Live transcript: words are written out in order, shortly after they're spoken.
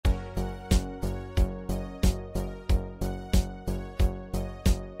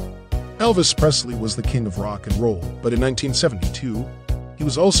Elvis Presley was the king of rock and roll, but in 1972, he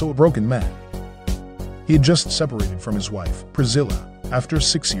was also a broken man. He had just separated from his wife, Priscilla, after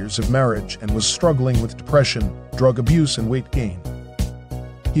 6 years of marriage and was struggling with depression, drug abuse, and weight gain.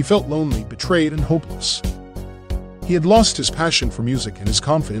 He felt lonely, betrayed, and hopeless. He had lost his passion for music and his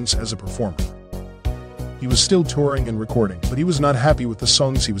confidence as a performer. He was still touring and recording, but he was not happy with the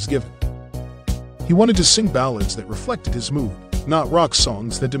songs he was given. He wanted to sing ballads that reflected his mood, not rock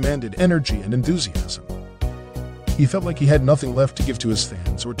songs that demanded energy and enthusiasm. He felt like he had nothing left to give to his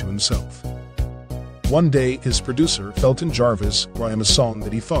fans or to himself. One day, his producer, Felton Jarvis, wrote him a song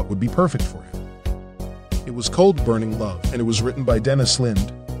that he thought would be perfect for him. It was called Burning Love, and it was written by Dennis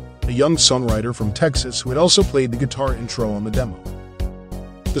Lind, a young songwriter from Texas who had also played the guitar intro on the demo.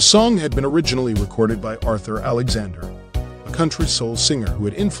 The song had been originally recorded by Arthur Alexander, a country soul singer who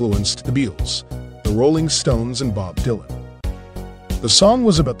had influenced the Beatles, the Rolling Stones, and Bob Dylan. The song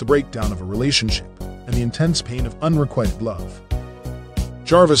was about the breakdown of a relationship and the intense pain of unrequited love.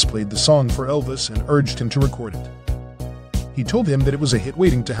 Jarvis played the song for Elvis and urged him to record it. He told him that it was a hit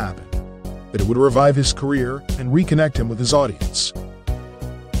waiting to happen, that it would revive his career and reconnect him with his audience.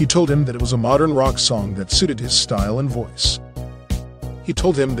 He told him that it was a modern rock song that suited his style and voice. He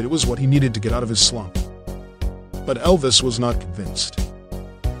told him that it was what he needed to get out of his slump. But Elvis was not convinced.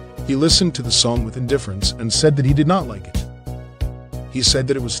 He listened to the song with indifference and said that he did not like it. He said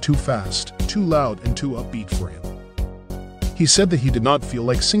that it was too fast, too loud, and too upbeat for him. He said that he did not feel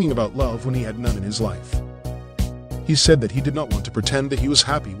like singing about love when he had none in his life. He said that he did not want to pretend that he was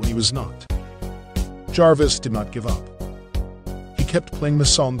happy when he was not. Jarvis did not give up. He kept playing the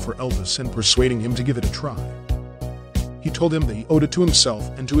song for Elvis and persuading him to give it a try. He told him that he owed it to himself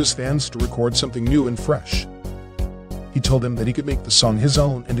and to his fans to record something new and fresh. He told him that he could make the song his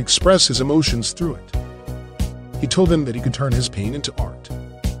own and express his emotions through it. He told him that he could turn his pain into art.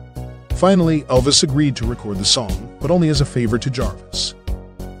 Finally, Elvis agreed to record the song, but only as a favor to Jarvis.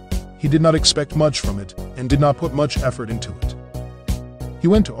 He did not expect much from it and did not put much effort into it. He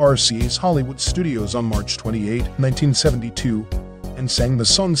went to RCA's Hollywood studios on March 28, 1972, and sang the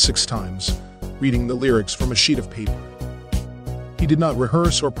song 6 times, reading the lyrics from a sheet of paper. He did not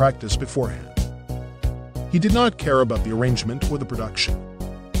rehearse or practice beforehand. He did not care about the arrangement or the production.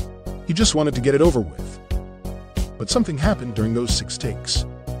 He just wanted to get it over with. But something happened during those 6 takes.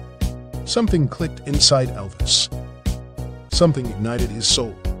 Something clicked inside Elvis. Something ignited his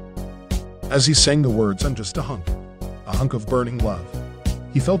soul. As he sang the words, "I'm just a hunk of burning love,"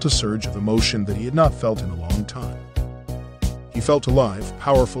 he felt a surge of emotion that he had not felt in a long time. He felt alive,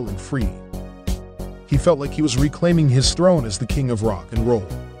 powerful, and free. He felt like he was reclaiming his throne as the king of rock and roll.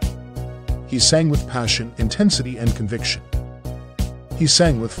 He sang with passion, intensity, and conviction. He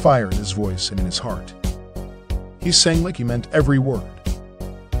sang with fire in his voice and in his heart. He sang like he meant every word.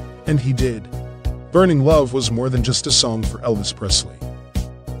 And he did. Burning Love was more than just a song for Elvis Presley.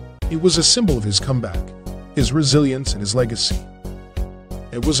 It was a symbol of his comeback, his resilience, and his legacy.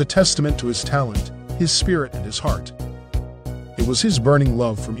 It was a testament to his talent, his spirit, and his heart. It was his burning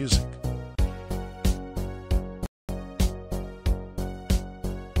love for music.